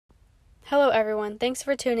Hello, everyone. Thanks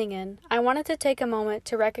for tuning in. I wanted to take a moment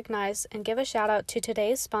to recognize and give a shout out to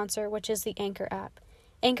today's sponsor, which is the Anchor app.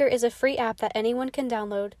 Anchor is a free app that anyone can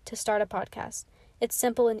download to start a podcast. It's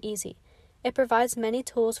simple and easy. It provides many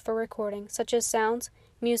tools for recording, such as sounds,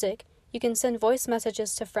 music. You can send voice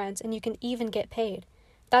messages to friends, and you can even get paid.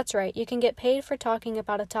 That's right, you can get paid for talking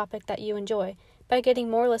about a topic that you enjoy by getting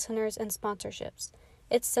more listeners and sponsorships.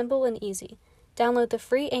 It's simple and easy. Download the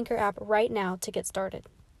free Anchor app right now to get started.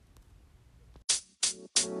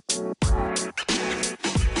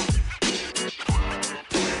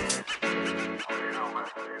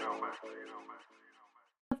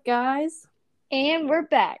 Guys, And we're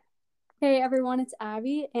back. hey everyone, it's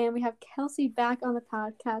Abby, and we have Kelsey back on the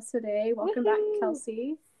podcast today. Welcome back,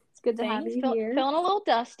 Kelsey. It's good to have you here. Feeling a little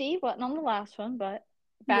dusty, wasn't on the last one, but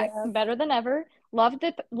back Yeah. better than ever. Loved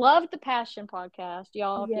the Passion podcast,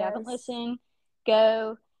 y'all. If you haven't listened,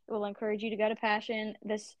 go. It will encourage you to go to Passion.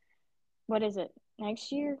 What is it?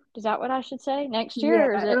 Next year? Is that what I should say? Next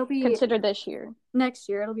year, or is it'll it be considered this year? Next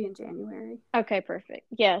year. It'll be in January. Okay, perfect.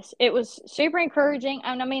 Yes, it was super encouraging.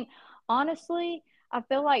 And I mean, honestly, I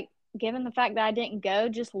feel like given the fact that I didn't go,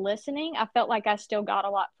 just listening, I felt like I still got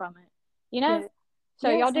a lot from it. You know? Yeah. So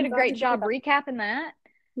Yes, y'all did I'm a glad great to hear job that. recapping that.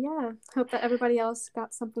 Yeah, hope that everybody else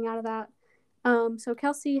got something out of that. So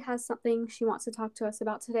Kelsey has something she wants to talk to us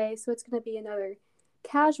about today, so it's going to be another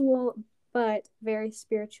casual but very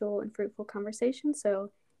spiritual and fruitful conversation.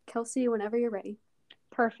 So Kelsey, whenever you're ready.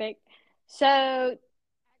 Perfect. So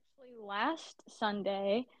actually last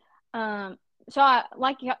Sunday, y'all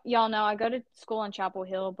know, I go to school in Chapel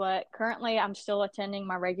Hill, but currently I'm still attending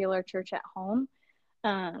my regular church at home.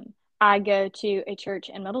 I go to a church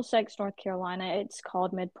in Middlesex, North Carolina. It's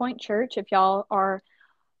called Midpoint Church. If y'all are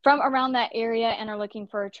from around that area and are looking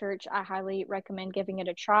for a church, I highly recommend giving it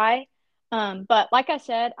a try. But like I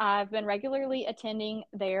said, I've been regularly attending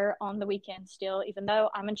there on the weekend still, even though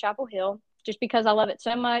I'm in Chapel Hill, just because I love it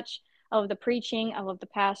so much. I love the preaching. I love the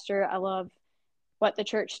pastor. I love what the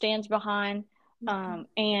church stands behind.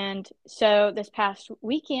 And so this past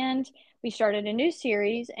weekend, we started a new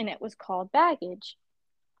series, and it was called Baggage.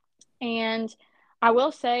 And I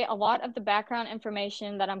will say a lot of the background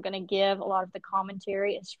information that I'm going to give, a lot of the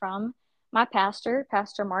commentary is from my pastor,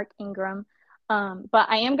 Pastor Mark Ingram. But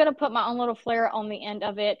I am going to put my own little flair on the end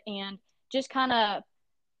of it and just kind of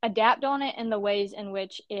adapt on it in the ways in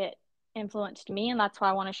which it influenced me. And that's why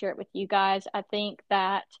I want to share it with you guys. I think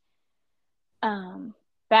that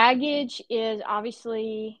baggage is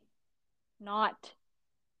obviously not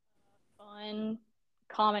a fun,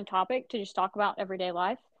 common topic to just talk about everyday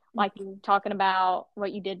life, like talking about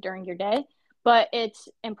what you did during your day, but it's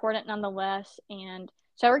important nonetheless. And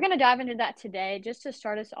so we're going to dive into that today just to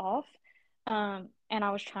start us off. And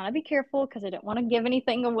I was trying to be careful because I didn't want to give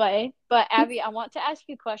anything away. But Abby, I want to ask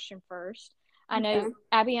you a question first. I know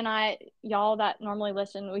Abby and I, y'all that normally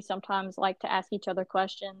listen, we sometimes like to ask each other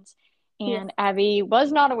questions. And Abby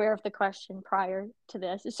was not aware of the question prior to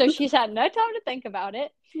this. So she's had no time to think about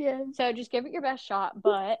it. Yeah. So just give it your best shot.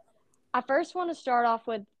 But I first want to start off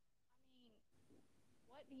with,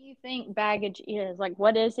 what do you think baggage is? Like,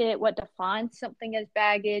 what is it? What defines something as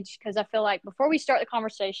baggage? Because I feel like before we start the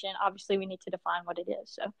conversation, obviously we need to define what it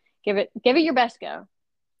is. So give it your best go.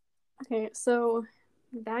 Okay, so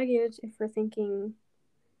baggage, if we're thinking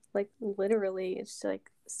like literally, it's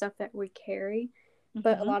like stuff that we carry.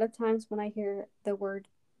 But a lot of times when I hear the word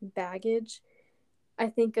baggage, I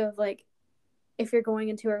think of like if you're going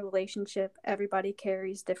into a relationship, everybody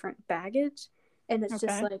carries different baggage. And it's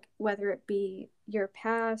just like whether it be your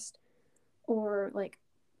past or like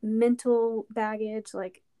mental baggage,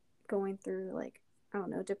 like going through like, I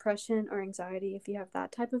don't know, depression or anxiety if you have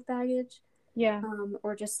that type of baggage. Yeah.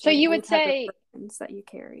 Or just so like you would say burdens that you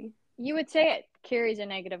carry. You would say it carries a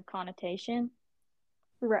negative connotation.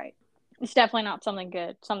 Right. It's definitely not something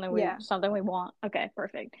good, something we want. Okay,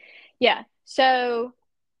 perfect. Yeah. So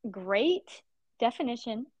great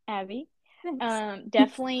definition, Abby.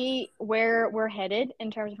 Definitely where we're headed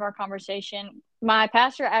in terms of our conversation. My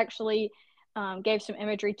pastor actually gave some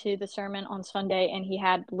imagery to the sermon on Sunday, and he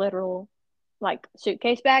had literal like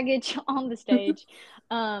suitcase baggage on the stage.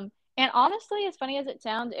 And honestly, as funny as it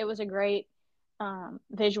sounds, it was a great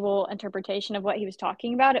visual interpretation of what he was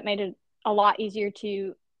talking about. It made it a lot easier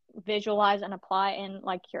to visualize and apply in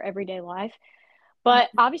like your everyday life. But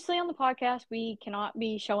obviously on the podcast, we cannot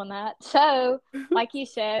be showing that. So like you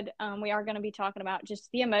said, we are going to be talking about just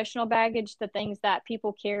the emotional baggage, the things that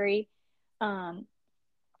people carry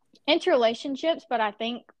into relationships. But I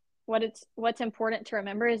think what's important to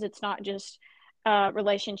remember is it's not just a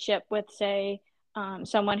relationship with, say,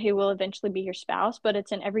 someone who will eventually be your spouse, but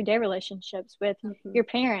it's in everyday relationships with your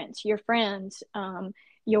parents, your friends,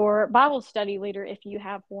 your Bible study leader, if you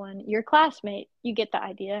have one, your classmate. You get the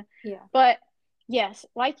idea. Yeah. But yes,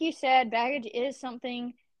 like you said, baggage is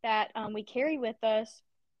something that we carry with us.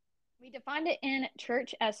 We defined it in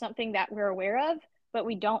church as something that we're aware of, but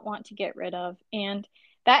we don't want to get rid of. And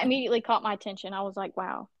that immediately caught my attention. I was like,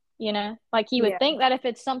 wow, like you would think that if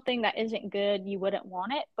it's something that isn't good, you wouldn't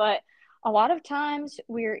want it. But a lot of times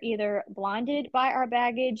we're either blinded by our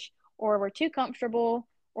baggage, or we're too comfortable,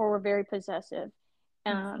 or we're very possessive.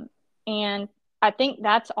 And I think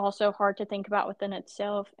that's also hard to think about within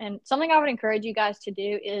itself. And something I would encourage you guys to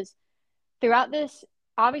do is throughout this,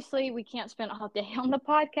 obviously we can't spend all day on the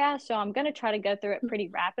podcast, so I'm going to try to go through it pretty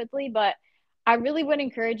rapidly, but I really would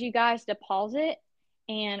encourage you guys to pause it,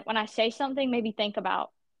 and when I say something, maybe think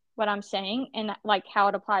about what I'm saying and like how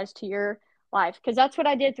it applies to your life, because that's what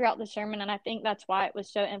I did throughout the sermon, and I think that's why it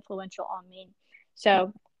was so influential on me.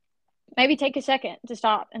 So maybe take a second to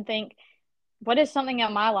stop and think, what is something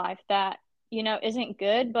in my life that isn't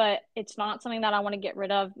good, but it's not something that I want to get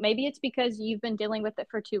rid of? Maybe it's because you've been dealing with it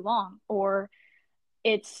for too long, or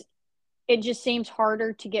it just seems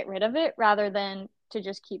harder to get rid of it rather than to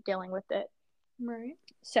just keep dealing with it. Right.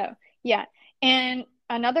 So, yeah. And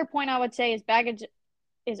another point I would say is baggage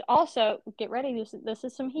is also, get ready, this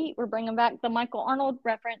is some heat. We're bringing back the Michael Arnold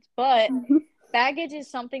reference, but baggage is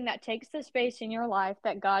something that takes the space in your life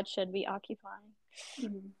that God should be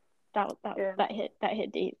occupying. That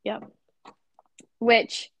hit deep. Yep.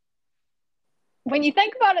 Which, when you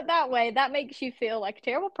think about it that way, that makes you feel like a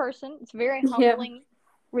terrible person. It's a very humbling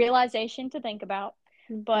realization to think about.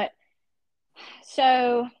 But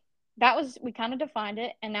so we kind of defined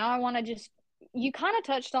it, and now I want to you kind of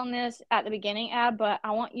touched on this at the beginning, Ab, but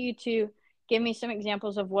I want you to give me some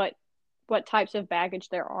examples of what types of baggage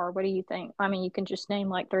there are. What do you think? I mean, you can just name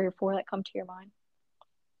like 3 or 4 that come to your mind.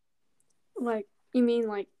 Like, you mean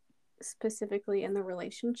like specifically in the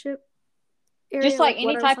relationship area? Just like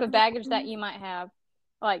any type of baggage that you might have.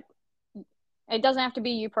 Like, it doesn't have to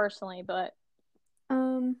be you personally, but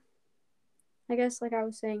I guess, like I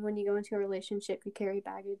was saying, when you go into a relationship, you carry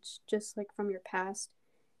baggage just like from your past.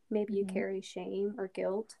 Maybe you carry shame or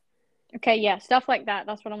guilt. Okay, yeah, stuff like that.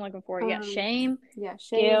 That's what I'm looking for. Yeah, shame. Yeah,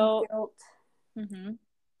 guilt. Man,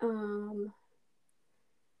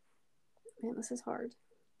 this is hard.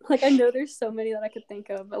 Like, I know there's so many that I could think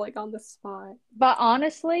of, but like on the spot. But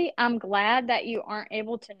honestly, I'm glad that you aren't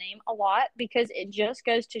able to name a lot, because it just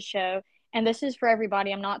goes to show, and this is for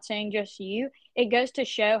everybody, I'm not saying just you, it goes to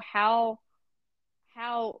show how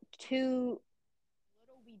too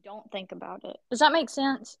little we don't think about it. Does that make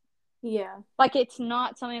sense? Yeah. Like, it's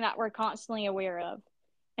not something that we're constantly aware of.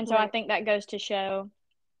 And so I think that goes to show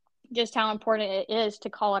just how important it is to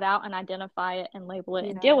call it out and identify it and label it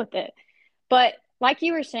and deal with it. But like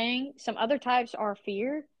you were saying, some other types are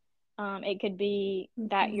fear. It could be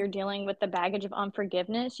that you're dealing with the baggage of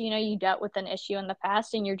unforgiveness. You dealt with an issue in the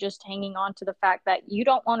past and you're just hanging on to the fact that you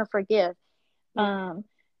don't want to forgive.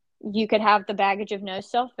 You could have the baggage of no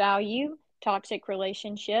self-value, toxic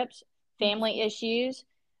relationships, family issues.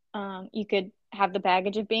 You could have the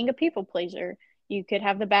baggage of being a people pleaser. You could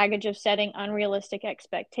have the baggage of setting unrealistic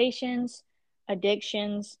expectations,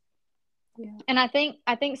 addictions. Yeah. And I think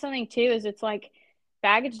something too is, it's like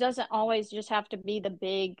baggage doesn't always just have to be the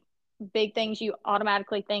big things you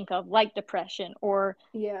automatically think of, like depression or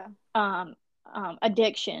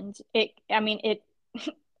addictions.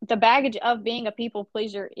 The baggage of being a people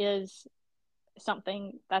pleaser is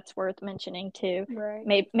something that's worth mentioning too.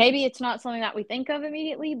 Right. Maybe it's not something that we think of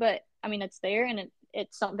immediately, but I mean, it's there, and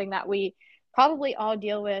it's something that we probably all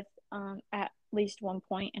deal with at least one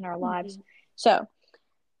point in our lives. So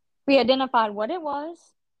we identified what it was.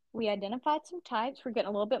 We identified some types. We're getting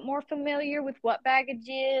a little bit more familiar with what baggage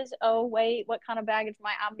is. Oh, wait, what kind of baggage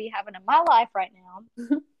might I be having in my life right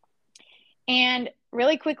now? And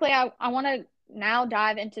really quickly, I want to now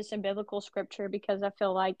dive into some biblical scripture, because I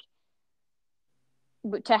feel like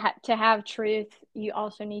to have truth, you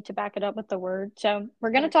also need to back it up with the word. So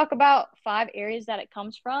we're going to talk about 5 areas that it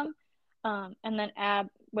comes from, and then add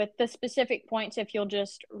with the specific points. If you'll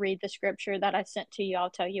just read the scripture that I sent to you, I'll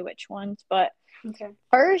tell you which ones. But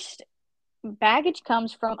first, baggage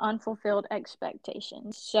comes from unfulfilled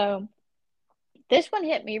expectations. So this one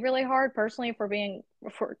hit me really hard personally,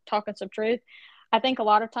 if we're talking some truth. I think a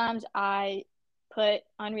lot of times I put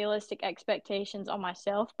unrealistic expectations on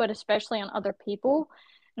myself, but especially on other people.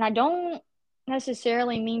 And I don't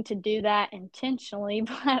necessarily mean to do that intentionally,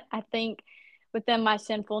 but I think within my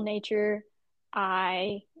sinful nature,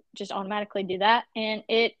 I just automatically do that. And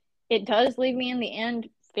it does leave me in the end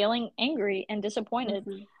feeling angry and disappointed.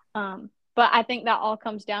 Mm-hmm. But I think that all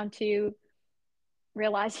comes down to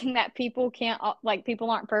realizing that people can't, like, people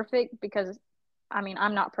aren't perfect, because I mean,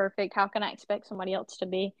 I'm not perfect. How can I expect somebody else to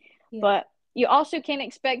be? Yeah. But you also can't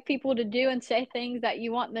expect people to do and say things that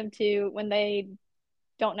you want them to when they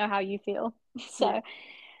don't know how you feel. So,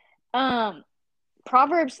 um,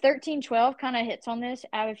 Proverbs 13:12 kind of hits on this.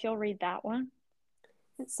 Ab, if you'll read that one.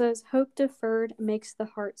 It says, "Hope deferred makes the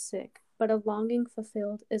heart sick, but a longing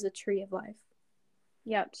fulfilled is a tree of life."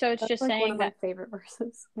 Yep. So it's That's just like one saying of my that. favorite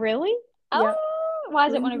verses. Really? Yep. Oh, why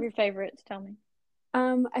is it one of Mm-hmm. your favorites? Tell me.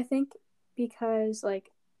 I think because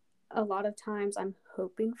like a lot of times I'm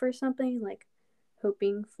hoping for something, like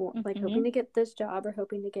hoping Mm-hmm. to get this job or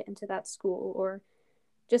hoping to get into that school, or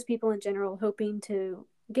just people in general hoping to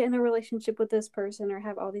get in a relationship with this person or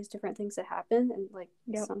have all these different things that happen, and like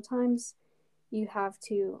Yep. sometimes you have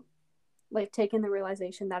to like take in the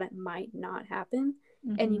realization that it might not happen,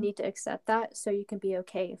 and you Mm-hmm. need to accept that so you can be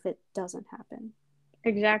okay if it doesn't happen.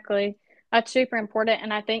 Exactly. That's super important.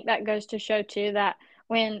 And I think that goes to show too that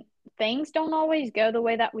when things don't always go the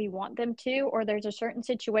way that we want them to, or there's a certain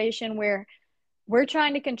situation where we're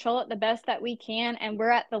trying to control it the best that we can and we're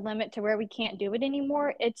at the limit to where we can't do it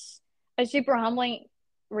anymore, it's a super humbling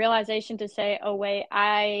realization to say, oh, wait,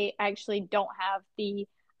 I actually don't have the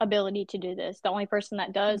ability to do this. The only person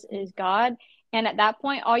that does Mm-hmm. is God. And at that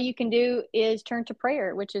point, all you can do is turn to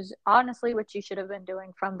prayer, which is honestly what you should have been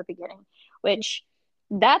doing from the beginning, Yeah. which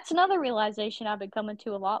that's another realization I've been coming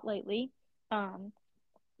to a lot lately. Um,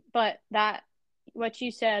 but that, what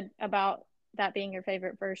you said about that being your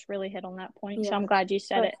favorite verse really hit on that point. So Yeah. I'm glad you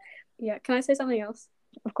said But it. yeah, can I say something else?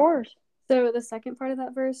 Of course. So the second part of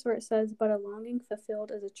that verse where it says, "But a longing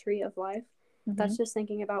fulfilled is a tree of life," Mm-hmm. that's just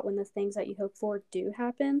thinking about when the things that you hope for do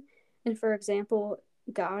happen. And for example,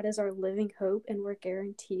 God is our living hope, and we're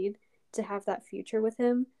guaranteed to have that future with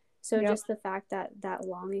Him. So Yep. just the fact that that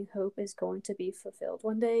longing hope is going to be fulfilled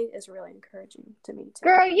one day is really encouraging to me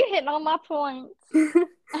Girl, you hitting on my points. too.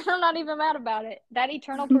 I'm not even mad about it. That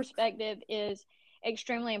eternal perspective is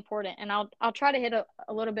extremely important, and I'll try to hit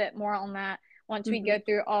a little bit more on that once we Mm-hmm. go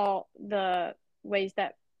through all the ways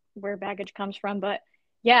that where baggage comes from. But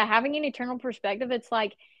yeah, having an eternal perspective, it's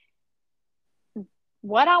like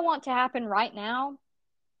what I want to happen right now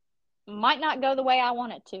might not go the way I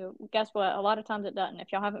want it to. Guess what? A lot of times it doesn't.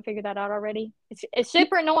 If y'all haven't figured that out already, it's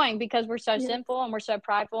super annoying because we're so Yeah. simple and we're so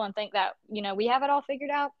prideful and think that we have it all figured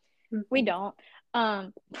out. We Mm-hmm.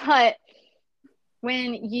 don't. But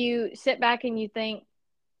when you sit back and you think,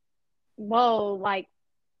 whoa, like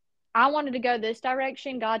I wanted to go this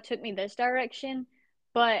direction, God took me this direction,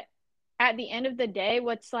 but at the end of the day,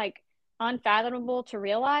 what's like unfathomable to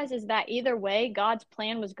realize is that either way, God's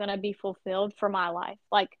plan was going to be fulfilled for my life.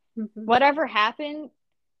 Like Mm-hmm. whatever happened,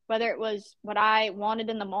 whether it was what I wanted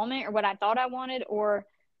in the moment or what I thought I wanted, or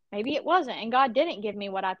maybe it wasn't, and God didn't give me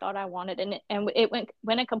what I thought I wanted, and it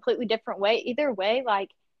went a completely different way. Either way, like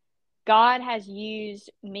God has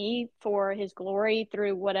used me for His glory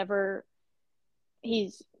through whatever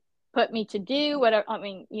He's put me to do. Whatever, I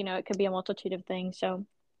mean, it could be a multitude of things. So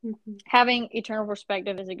Mm-hmm. having eternal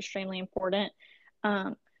perspective is extremely important.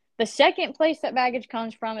 Um, the second place that baggage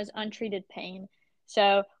comes from is untreated pain.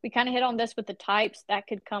 So we kind of hit on this with the types that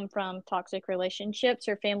could come from toxic relationships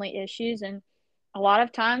or family issues. And a lot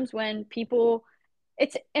of times when people,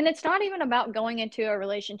 it's not even about going into a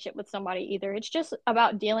relationship with somebody either. It's just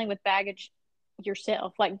about dealing with baggage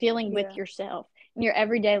yourself, like dealing with Yeah. yourself in your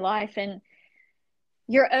everyday life. And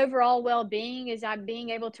your overall well-being is being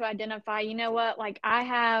able to identify, you know what, like I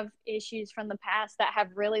have issues from the past that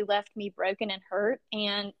have really left me broken and hurt,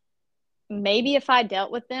 and maybe if I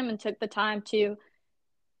dealt with them and took the time to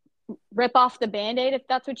rip off the band-aid, if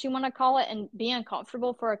that's what you want to call it, and be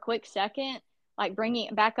uncomfortable for a quick second, like bringing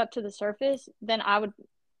it back up to the surface, then I would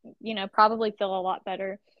probably feel a lot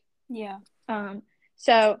better. Yeah.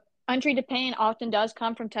 So untreated pain often does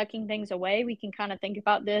come from tucking things away. We can kind of think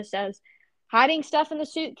about this as hiding stuff in the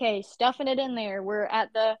suitcase, stuffing it in there. We're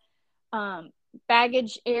at the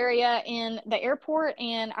baggage area in the airport,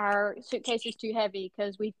 and our suitcase is too heavy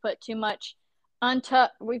because we've put too much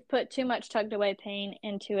tucked away pain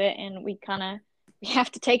into it, and we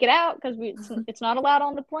have to take it out because it's not allowed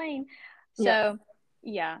on the plane. Yeah. So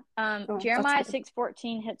yeah, Oh, that's Jeremiah good.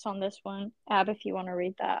 6:14 hits on this one. Ab, if you want to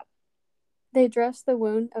read that. "They dress the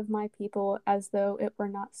wound of my people as though it were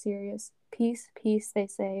not serious. Peace, peace, they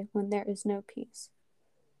say, when there is no peace."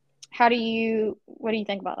 What do you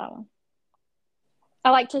think about that one? I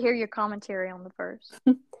like to hear your commentary on the verse.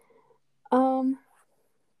 Um,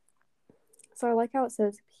 so I like how it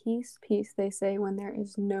says, "Peace, peace," they say, when there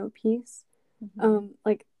is no peace. Mm-hmm.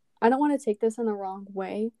 Like I don't want to take this in the wrong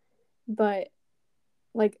way, but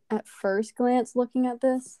like at first glance looking at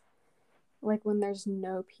this, like when there's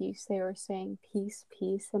no peace, they were saying peace,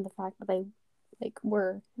 peace, and the fact that they like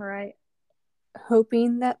were Right.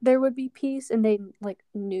 hoping that there would be peace, and they like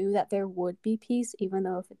knew that there would be peace, even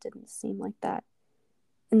though if it didn't seem like that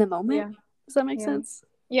in the moment. Yeah. Does that make Yeah. sense?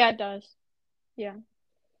 Yeah, it does. Yeah.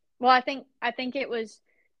 Well, I think it was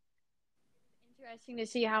interesting to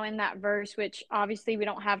see how in that verse, which obviously we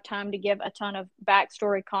don't have time to give a ton of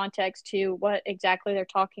backstory context to what exactly they're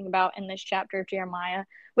talking about in this chapter of Jeremiah,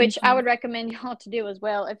 which I would recommend y'all to do as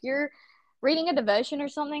well. If you're reading a devotion or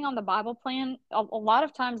something on the Bible plan, a lot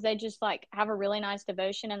of times they just like have a really nice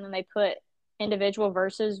devotion and then they put individual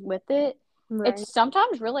verses with it. Right. It's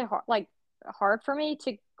sometimes really hard for me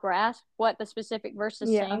to grasp what the specific verse is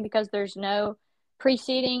saying because there's no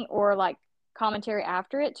preceding or like commentary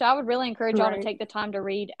after it. So I would really encourage y'all to take the time to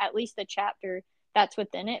read at least the chapter that's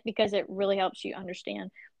within it because it really helps you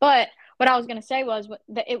understand. But what I was going to say was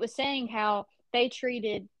that it was saying how they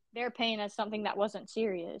treated their pain as something that wasn't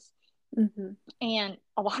serious. And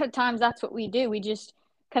a lot of times that's what we do. We just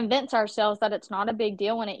convince ourselves that it's not a big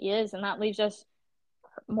deal when it is, and that leaves us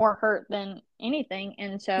more hurt than anything.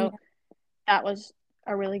 And so that was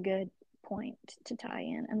a really good point to tie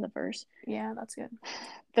in the verse. Yeah, that's good.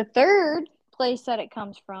 The third place that it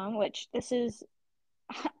comes from, which this is,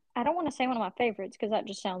 I don't want to say one of my favorites because that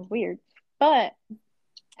just sounds weird, but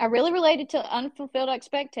I really related to unfulfilled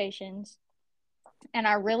expectations, and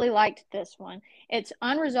I really liked this one. It's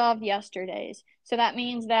unresolved yesterdays. So that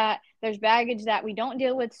means that there's baggage that we don't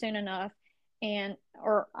deal with soon enough.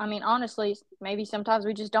 Honestly, maybe sometimes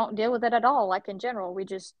we just don't deal with it at all. Like in general, we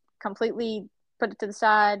just completely put it to the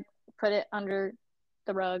side, put it under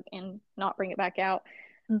the rug, and not bring it back out.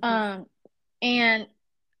 And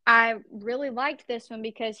I really liked this one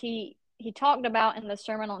because he talked about in the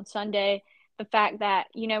sermon on Sunday the fact that,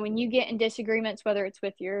 you know, when you get in disagreements, whether it's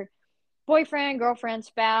with your boyfriend, girlfriend,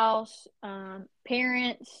 spouse,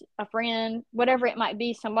 parents, a friend, whatever it might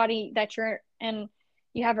be, somebody that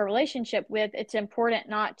you have a relationship with, it's important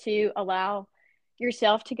not to allow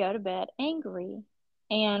yourself to go to bed angry.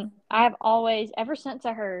 And I've always, ever since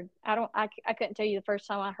I heard, I couldn't tell you the first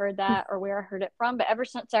time I heard that or where I heard it from, but ever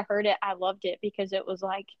since I heard it, I loved it because it was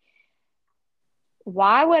like,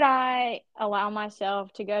 why would I allow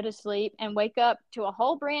myself to go to sleep and wake up to a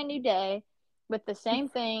whole brand new day with the same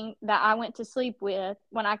thing that I went to sleep with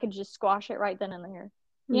when I could just squash it right then and there?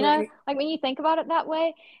 You know, like when you think about it that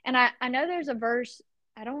way. And I know there's a verse,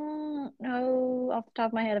 I don't know off the top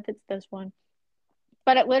of my head if it's this one,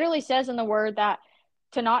 but it literally says in the word that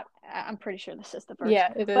I'm pretty sure this is the verse.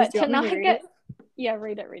 Yeah, it is. But do you want me to read it? Yeah,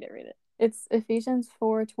 read it. It's Ephesians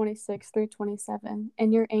 4:26-27.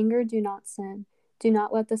 In your anger, do not sin. Do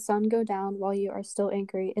not let the sun go down while you are still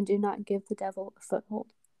angry, and do not give the devil a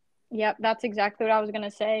foothold. Yep, that's exactly what I was going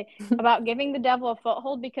to say about giving the devil a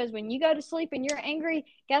foothold, because when you go to sleep and you're angry,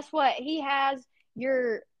 guess what? He has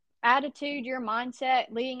your attitude, your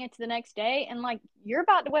mindset leading into the next day. And like, you're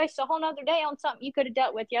about to waste a whole nother day on something you could have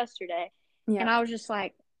dealt with yesterday. And I was just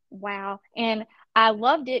like, wow. And I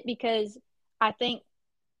loved it because I think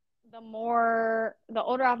the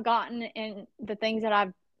older I've gotten and the things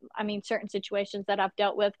that certain situations that I've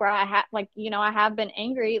dealt with where I have been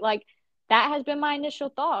angry, like that has been my initial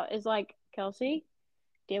thought is like, Kelsey,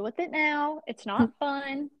 deal with it now. It's not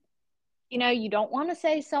fun. You know, you don't want to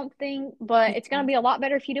say something, but it's going to be a lot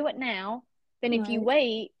better if you do it now than if you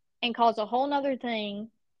wait and cause a whole nother thing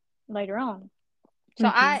later on.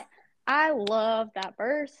 So I love that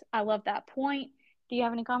verse. I love that point. Do you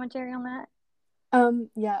have any commentary on that?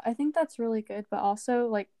 Yeah, I think that's really good, but also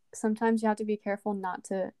like sometimes you have to be careful not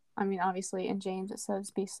to, obviously in James it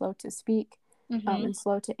says be slow to speak and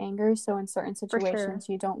slow to anger. So in certain situations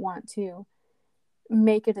you don't want to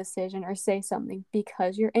make a decision or say something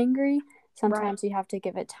because you're angry. Sometimes you have to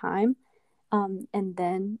give it time and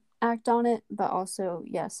then act on it. But also,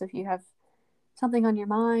 yes, if you have something on your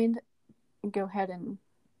mind, go ahead and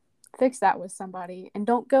fix that with somebody, and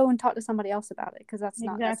don't go and talk to somebody else about it because that's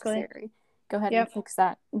not necessary. Go ahead and fix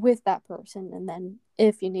that with that person, and then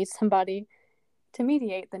if you need somebody to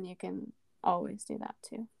mediate, then you can always do that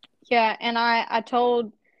too. Yeah, and I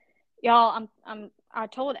told y'all, I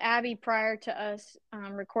told Abby prior to us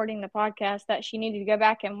recording the podcast that she needed to go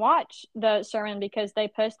back and watch the sermon because they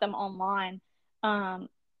post them online.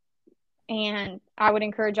 And I would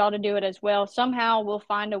encourage y'all to do it as well. Somehow we'll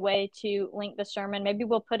find a way to link the sermon. Maybe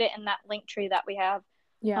we'll put it in that link tree that we have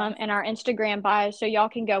in our Instagram bio so y'all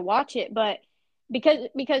can go watch it. But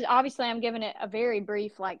because obviously I'm giving it a very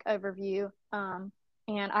brief like overview and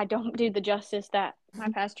I don't do the justice that my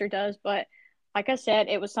pastor does, but like I said,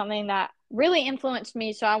 it was something that really influenced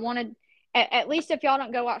me. So I wanted, at least if y'all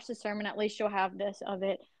don't go watch the sermon, at least you'll have this of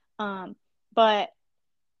it. But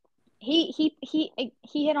he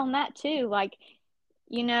hit on that too. Like,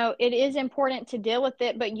 it is important to deal with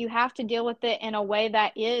it, but you have to deal with it in a way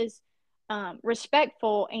that is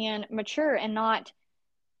respectful and mature, and not,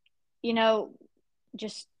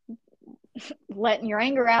 just letting your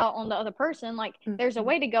anger out on the other person. Like, there's a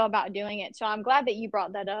way to go about doing it. So I'm glad that you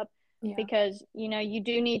brought that up, because you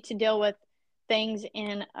do need to deal with things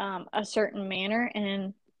in a certain manner.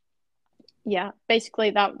 And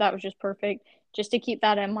basically that was just perfect, just to keep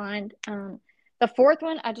that in mind. The fourth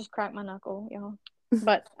one, I just cracked my knuckle, y'all,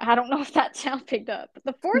 but I don't know if that sound picked up. But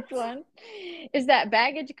the fourth one is that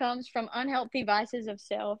baggage comes from unhealthy vices of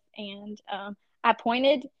self. And I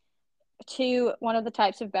pointed to one of the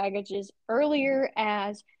types of baggages earlier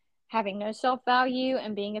as having no self-value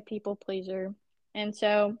and being a people pleaser. And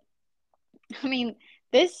so, I mean,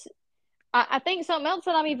 this, I think something else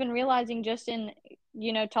that I'm even realizing just in,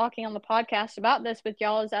 talking on the podcast about this with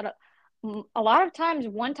y'all, is that a lot of times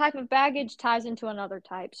one type of baggage ties into another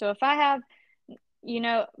type. So if I have,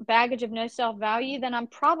 baggage of no self-value, then I'm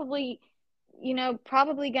probably going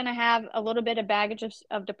to have a little bit of baggage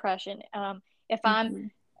of depression. If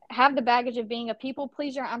I'm have the baggage of being a people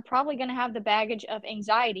pleaser, I'm probably going to have the baggage of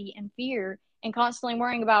anxiety and fear, and constantly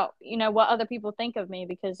worrying about, what other people think of me.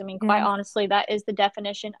 Because, I mean, quite honestly, that is the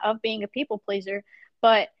definition of being a people pleaser.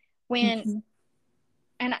 But when,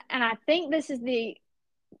 and I think this is the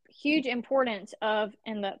huge importance of,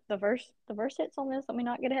 and the verse hits on this, let me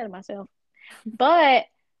not get ahead of myself, but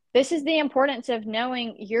this is the importance of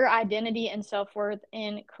knowing your identity and self-worth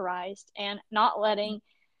in Christ, and not letting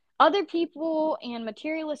other people and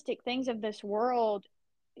materialistic things of this world,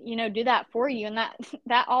 do that for you. And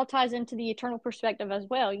that all ties into the eternal perspective as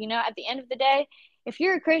well. At the end of the day, if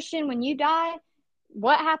you're a Christian, when you die,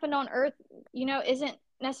 what happened on earth, isn't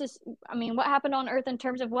necessary. I mean, what happened on earth in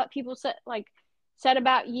terms of what people said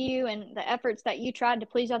about you and the efforts that you tried to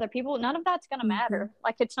please other people, none of that's going to matter.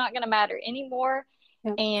 Like, it's not going to matter anymore.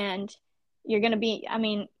 And you're going to be, I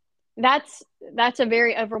mean, that's a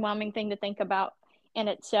very overwhelming thing to think about in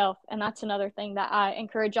itself. And that's another thing that I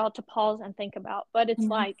encourage y'all to pause and think about. But it's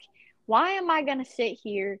like, why am I going to sit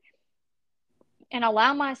here and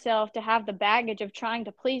allow myself to have the baggage of trying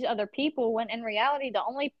to please other people, when in reality, the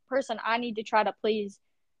only person I need to try to please,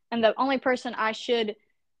 and the only person I should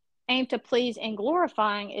aim to please and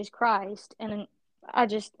glorifying, is Christ? And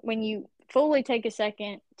when you fully take a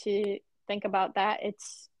second to think about that,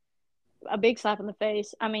 it's a big slap in the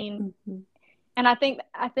face. I mean, and I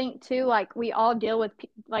think too, like, we all deal with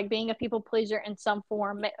like being a people pleaser in some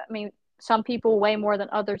form. I mean, some people way more than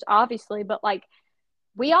others, obviously, but like,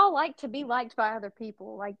 we all like to be liked by other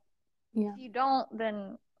people. Like, if you don't,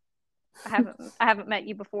 then I haven't met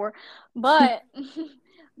you before, but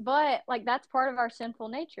but like, that's part of our sinful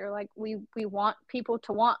nature. Like, we want people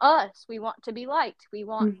to want us. We want to be liked. We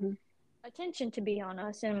want attention to be on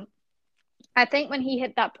us. And I think when he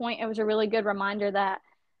hit that point, it was a really good reminder that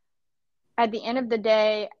at the end of the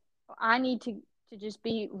day, I need to just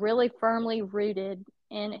be really firmly rooted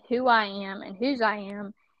in who I am and whose I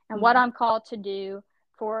am, and what I'm called to do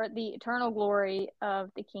for the eternal glory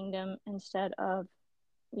of the kingdom, instead of,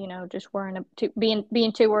 just worrying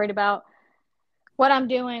being too worried about what I'm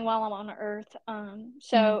doing while I'm on earth.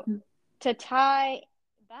 So to tie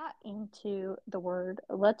that into the word,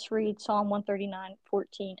 let's read Psalm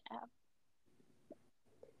 139:14.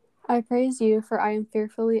 I praise you, for I am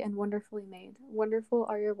fearfully and wonderfully made. Wonderful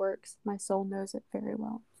are your works. My soul knows it very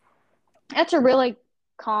well. That's a really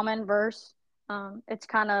common verse. It's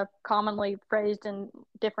kind of commonly phrased in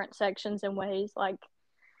different sections and ways. Like,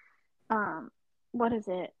 what is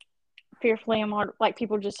it? Fearfully and like,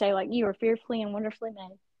 people just say, like, you are fearfully and wonderfully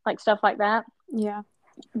made, like stuff like that. Yeah.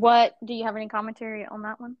 What do you have any commentary on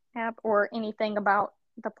that one, Ab, or anything about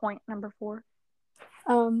the point number 4?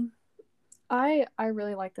 I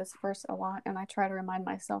really like this verse a lot, and I try to remind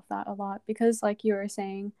myself that a lot, because like you were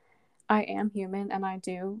saying, I am human, and I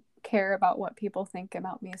do care about what people think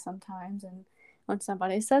about me sometimes. And when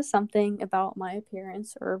somebody says something about my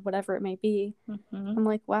appearance or whatever it may be, I'm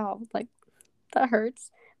like, wow, like, that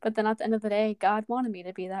hurts. But then at the end of the day, God wanted me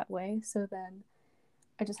to be that way. So then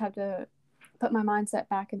I just have to put my mindset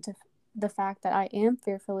back into the fact that I am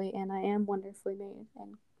fearfully and I am wonderfully made,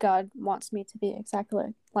 and God wants me to be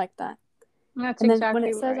exactly like that. That's and exactly then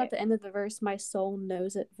when it says right. at the end of the verse, my soul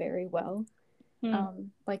knows it very well.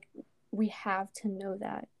 Like, we have to know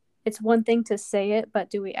that. It's one thing to say it, but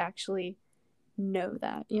do we actually know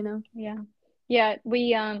that, Yeah.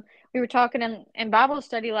 We were talking in Bible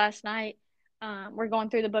study last night we're going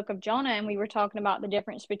through the book of Jonah, and we were talking about the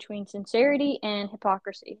difference between sincerity and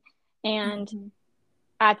hypocrisy. And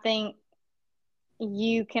I think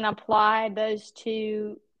you can apply those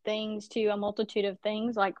two things to a multitude of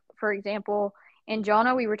things. Like, for example, in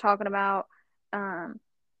Jonah, we were talking about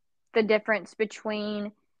the difference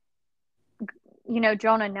between,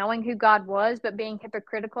 Jonah knowing who God was, but being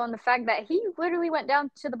hypocritical, and the fact that he literally went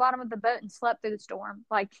down to the bottom of the boat and slept through the storm.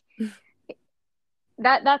 Like,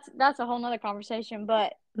 that's a whole nother conversation.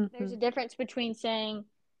 But there's a difference between saying,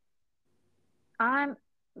 I'm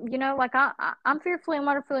fearfully and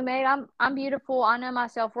wonderfully made. I'm beautiful. I know my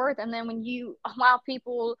self-worth. And then when you allow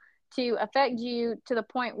people to affect you to the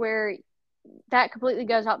point where that completely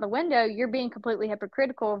goes out the window, you're being completely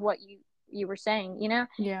hypocritical of what you were saying,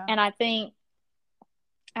 Yeah. And I think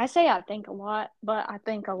I think a lot, but I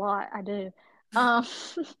think a lot. I do. I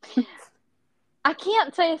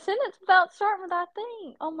can't say a sentence without starting with I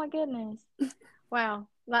think. Oh my goodness. Wow.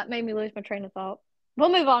 That made me lose my train of thought. We'll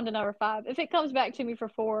move on to number 5. If it comes back to me for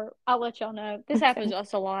 4, I'll let y'all know. This happens to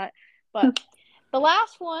us a lot. But the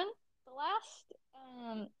last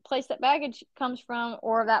place that baggage comes from,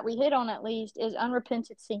 or that we hit on at least, is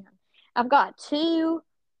unrepented sin. I've got 2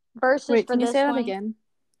 verses for this one. Wait, can you say that again?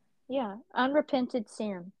 Yeah, unrepented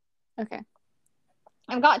sin. Okay.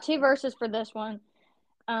 I've got 2 verses for this one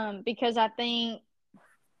because I think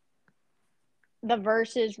the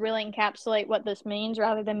verses really encapsulate what this means,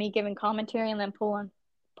 rather than me giving commentary and then pulling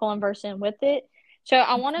verse in with it. So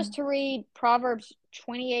I want us to read Proverbs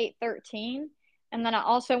 28:13, and then I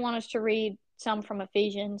also want us to read some from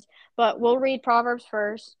Ephesians, but we'll read Proverbs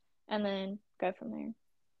first and then go from there.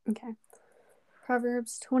 Okay.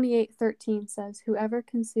 Proverbs 28:13 says, "Whoever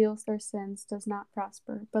conceals their sins does not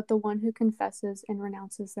prosper, but the one who confesses and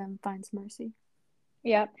renounces them finds mercy."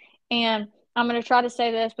 Yep. And I'm going to try to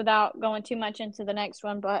say this without going too much into the next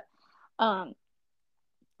one, but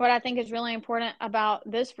what I think is really important about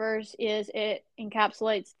this verse is it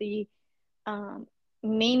encapsulates the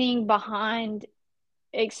meaning behind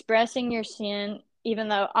expressing your sin, even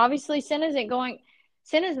though obviously sin is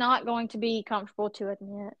not going to be comfortable to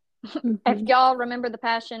admit. If y'all remember the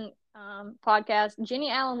Passion podcast, Jenny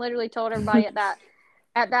Allen literally told everybody at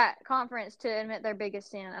that conference to admit their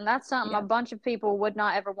biggest sin, and that's something a bunch of people would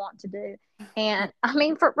not ever want to do. And I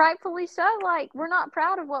mean, rightfully so. Like, we're not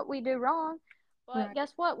proud of what we do wrong, but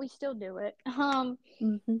guess what? We still do it. But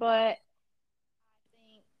I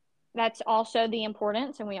think that's also the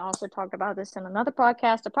importance, and we also talked about this in another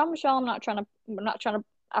podcast. I promise y'all, I'm not trying to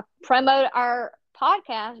promote our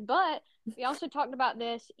podcast, but we also talked about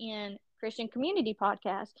this in Christian Community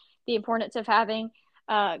Podcast, the importance of having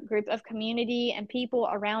a group of community and people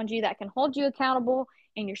around you that can hold you accountable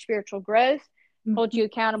in your spiritual growth, hold you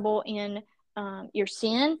accountable in your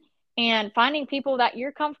sin, and finding people that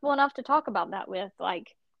you're comfortable enough to talk about that with.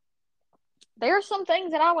 Like, there are some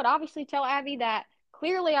things that I would obviously tell Abby that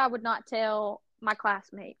clearly I would not tell my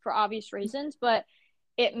classmate for obvious reasons, but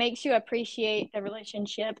it makes you appreciate the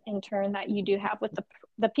relationship in turn that you do have with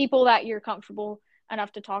the people that you're comfortable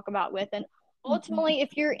enough to talk about with. And ultimately,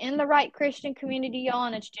 if you're in the right Christian community, y'all,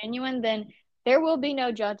 and it's genuine, then there will be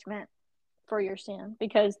no judgment for your sin,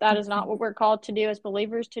 because that is not what we're called to do as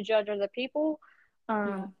believers, to judge other people.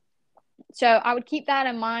 So I would keep that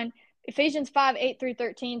in mind. Ephesians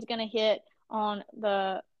 5:8-13 is going to hit on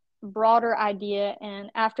the broader idea,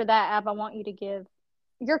 and after that, Ab, I want you to give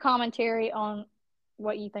your commentary on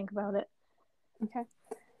what you think about it. Okay.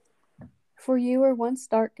 "For you were once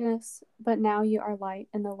darkness, but now you are light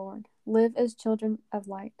in the Lord. Live as children of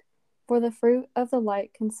light. For the fruit of the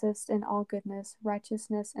light consists in all goodness,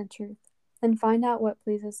 righteousness, and truth. And find out what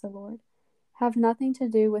pleases the Lord. Have nothing to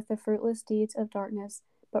do with the fruitless deeds of darkness,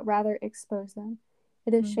 but rather expose them.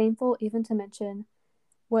 It is shameful even to mention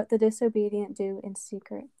what the disobedient do in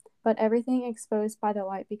secret. But everything exposed by the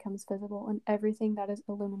light becomes visible, and everything that is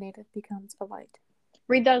illuminated becomes a light."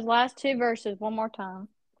 Read those last 2 verses one more time.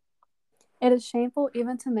 "It is shameful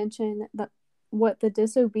even to mention what the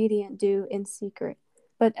disobedient do in secret,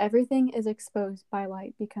 but everything is exposed by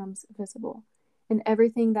light becomes visible, and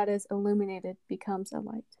everything that is illuminated becomes a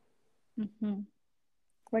light."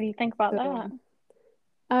 What do you think about that?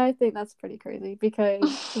 I think that's pretty crazy,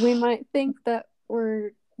 because we might think that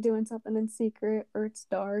we're doing something in secret, or it's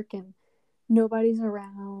dark and nobody's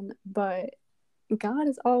around, but God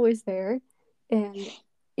is always there, and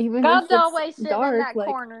even God's if it's always sitting dark, in that like,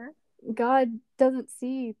 corner. God doesn't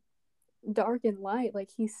see dark and light, like,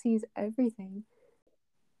 he sees everything.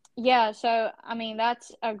 Yeah, so I mean,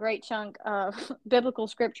 that's a great chunk of biblical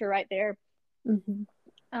scripture right there.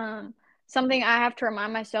 something I have to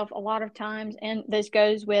remind myself a lot of times, and this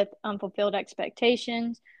goes with unfulfilled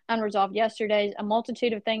expectations, unresolved yesterdays, a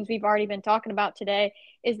multitude of things we've already been talking about today,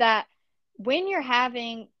 is that when you're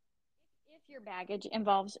having, if your baggage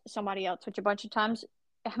involves somebody else, which a bunch of times,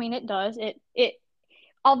 I mean, it does,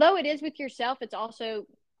 although it is with yourself, it's also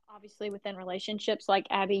obviously within relationships, like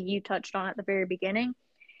Abby, you touched on at the very beginning.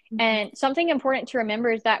 And something important to remember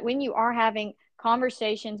is that when you are having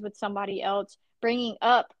conversations with somebody else, bringing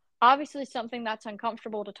up obviously something that's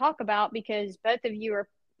uncomfortable to talk about because both of you are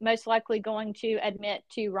most likely going to admit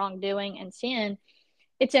to wrongdoing and sin,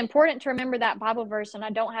 it's important to remember that Bible verse, and I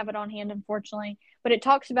don't have it on hand, unfortunately, but it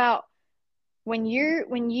talks about when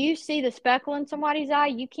you see the speckle in somebody's eye,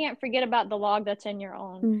 you can't forget about the log that's in your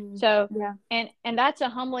own. So Yeah. and that's a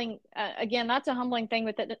humbling again, that's a humbling thing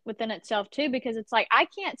within itself too, because it's like I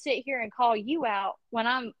can't sit here and call you out when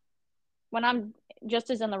I'm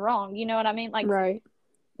just as in the wrong. You know what I mean? Like Right.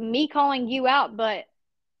 me calling you out, but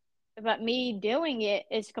me doing it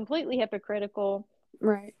is completely hypocritical.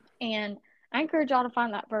 Right. And I encourage y'all to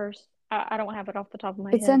find that verse. I don't have it off the top of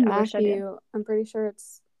my It's head. in I wish I did. Matthew. I'm pretty sure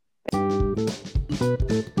it's.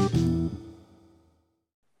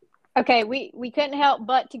 Okay, we couldn't help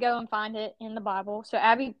but to go and find it in the Bible. So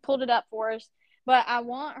Abby pulled it up for us, but I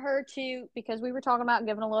want her to, because we were talking about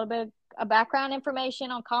giving a little bit of background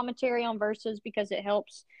information on commentary on verses because it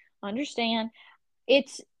helps understand.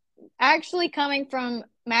 It's actually coming from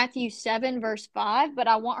Matthew 7 verse 5, but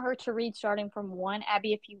I want her to read starting from 1,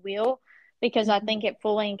 Abby, if you will, because I think it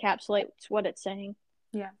fully encapsulates what it's saying.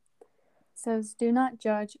 Yeah. It says, "Do not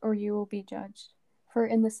judge, or you will be judged. For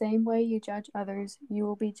in the same way you judge others, you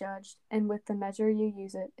will be judged, and with the measure you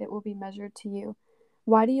use it will be measured to you.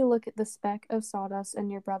 Why do you look at the speck of sawdust in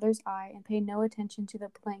your brother's eye and pay no attention to the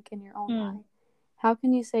plank in your own eye? How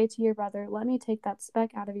can you say to your brother, 'Let me take that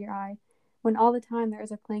speck out of your eye,' when all the time there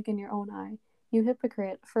is a plank in your own eye? You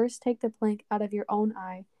hypocrite, first take the plank out of your own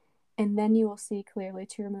eye, and then you will see clearly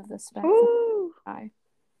to remove the speck from your eye."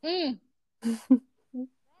 That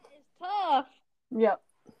is tough. Yep.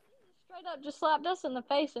 Straight up just slapped us in the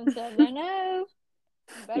face and said, no, you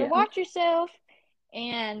better watch yourself.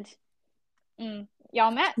 And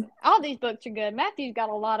y'all, all these books are good. Matthew's got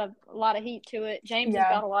a lot of heat to it. James has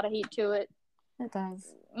got a lot of heat to it. It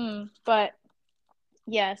does. But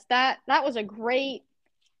yes, that was a great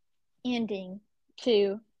ending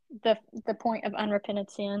to the point of unrepentant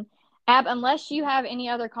sin. Ab, unless you have any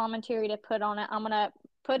other commentary to put on it, I'm gonna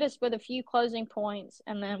put us with a few closing points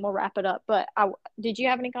and then we'll wrap it up. But did you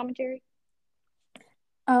have any commentary?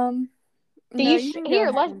 No, you can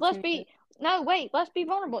here? go ahead Let's be. No, wait. Let's be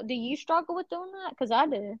vulnerable. Do you struggle with doing that? Because I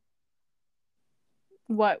do.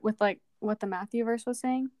 What with what the Matthew verse was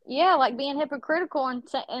saying? Yeah, like being hypocritical and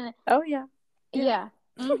oh yeah. Yeah.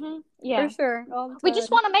 Yeah. For sure. All the time. We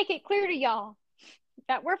just want to make it clear to y'all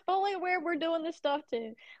that we're fully aware we're doing this stuff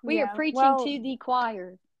too. We are preaching to the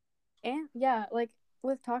choir. And yeah, like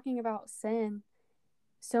with talking about sin,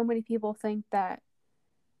 so many people think that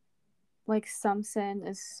like some sin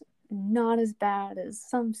is not as bad as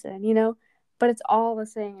some sin, but it's all the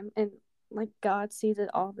same, and like God sees it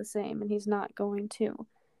all the same, and he's not going to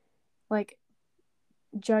like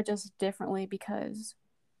judge us differently because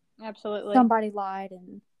absolutely somebody lied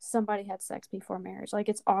and somebody had sex before marriage. Like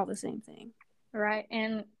it's all the same thing. Right.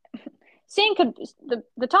 And sin could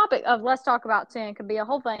the topic of let's talk about sin could be a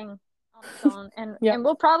whole thing on its own, and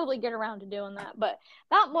we'll probably get around to doing that, but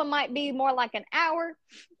that one might be more like an hour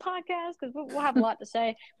podcast because we'll have a lot to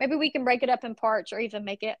say. Maybe we can break it up in parts or even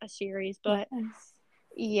make it a series. But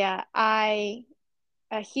yeah, a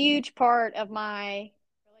huge part of my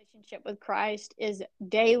relationship with Christ is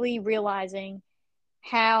daily realizing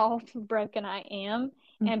how broken I am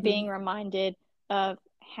and being reminded of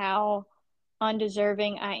how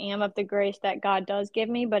undeserving I am of the grace that God does give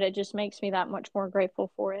me, but it just makes me that much more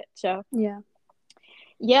grateful for it. So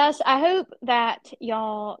yes, I hope that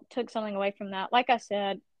y'all took something away from that. Like I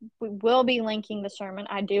said, we will be linking the sermon.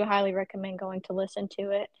 I do highly recommend going to listen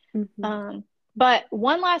to it. But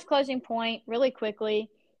one last closing point really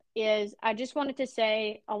quickly is I just wanted to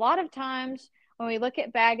say a lot of times when we look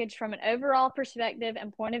at baggage from an overall perspective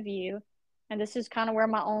and point of view, and this is kind of where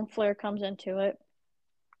my own flair comes into it,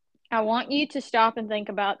 I want you to stop and think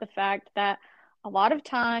about the fact that a lot of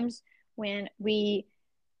times when we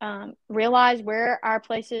realize where our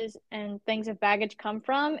places and things of baggage come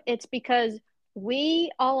from, it's because we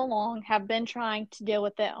all along have been trying to deal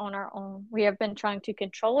with it on our own. We have been trying to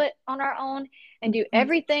control it on our own and do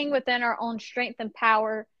everything within our own strength and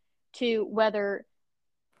power to whether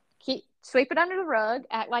sweep it under the rug,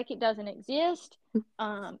 act like it doesn't exist,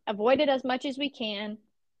 avoid it as much as we can.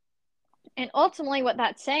 And ultimately what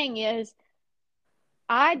that's saying is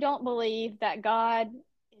I don't believe that God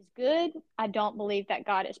is good. I don't believe that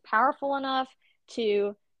God is powerful enough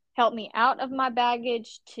to help me out of my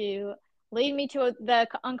baggage, to lead me to the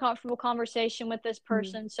uncomfortable conversation with this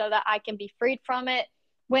person so that I can be freed from it.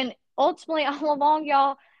 When ultimately, all along,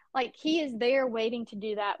 y'all, like, he is there waiting to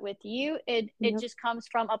do that with you. It just comes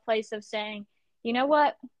from a place of saying, you know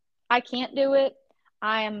what? I can't do it.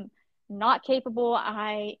 I am not capable.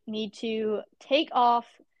 I need to take off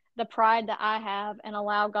the pride that I have and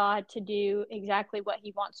allow God to do exactly what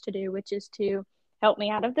he wants to do, which is to help me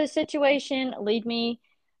out of this situation, lead me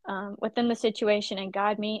within the situation, and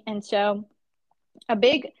guide me. And so a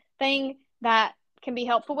big thing that can be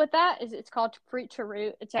helpful with that is it's called Fruit to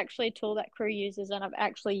Root. It's actually a tool that Crew uses, and I've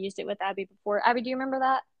actually used it with Abby before. Abby, do you remember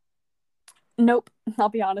that? Nope. I'll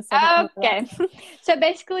be honest. I don't Okay. So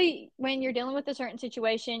basically, when you're dealing with a certain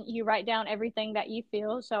situation, you write down everything that you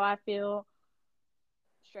feel. So I feel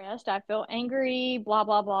stressed, I feel angry, blah,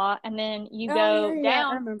 blah, blah. And then you go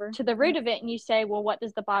down to the root of it and you say, well, what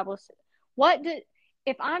does the Bible say?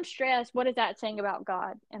 If I'm stressed, what is that saying about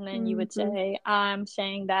God? And then you would say, I'm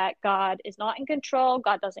saying that God is not in control.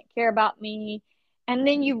 God doesn't care about me. And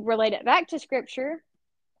then you relate it back to scripture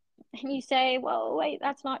and you say, well, wait,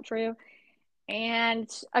 that's not true. And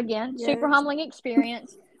again, super humbling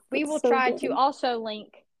experience. We will try to also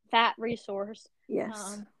link that resource.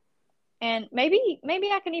 Yes. And maybe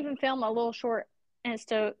I can even film a little short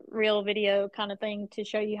Insta reel video kind of thing to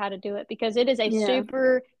show you how to do it, because it is a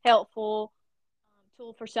super helpful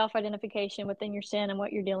tool for self-identification within your sin and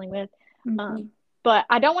what you're dealing with. But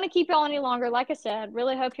I don't want to keep y'all any longer. Like I said,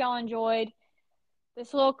 really hope y'all enjoyed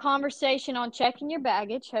this little conversation on checking your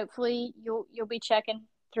baggage. Hopefully you'll be checking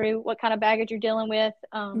through what kind of baggage you're dealing with.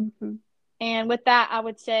 And with that, I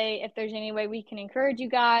would say, if there's any way we can encourage you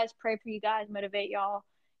guys, pray for you guys, motivate y'all,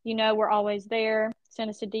 you know, we're always there. Send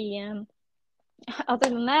us a DM. Other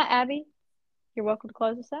than that, Abby, you're welcome to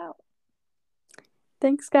close us out.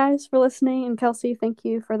 Thanks, guys, for listening. And Kelsey, thank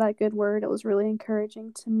you for that good word. It was really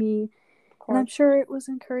encouraging to me. And I'm sure it was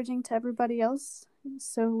encouraging to everybody else.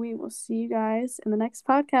 So we will see you guys in the next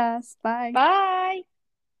podcast. Bye. Bye.